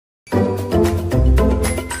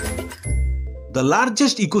The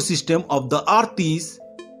largest ecosystem of the earth is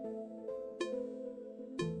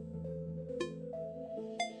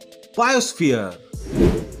biosphere.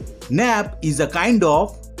 Nap is a kind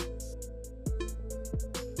of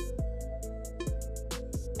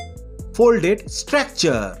folded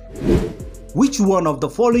structure. Which one of the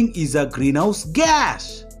following is a greenhouse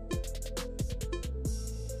gas?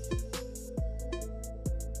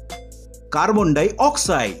 Carbon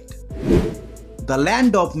dioxide. The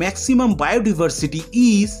land of maximum biodiversity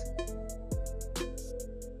is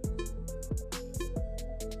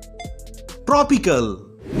tropical.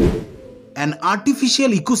 An artificial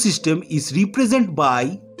ecosystem is represented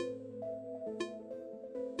by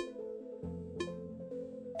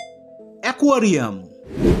aquarium.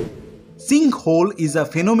 Sinkhole is a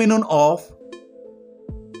phenomenon of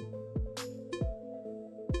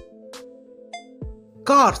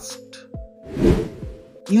karst.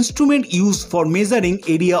 Instrument used for measuring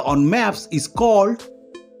area on maps is called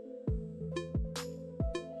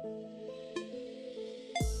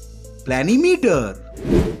planimeter.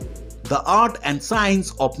 The art and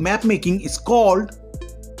science of map making is called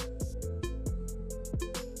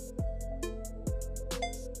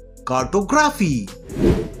cartography.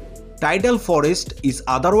 Tidal forest is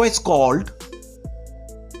otherwise called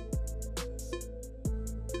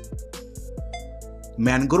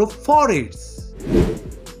mangrove forests.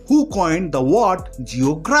 Who coined the word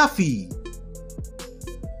geography?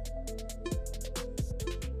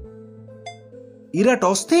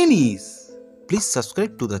 Eratosthenes. Please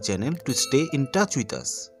subscribe to the channel to stay in touch with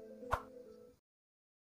us.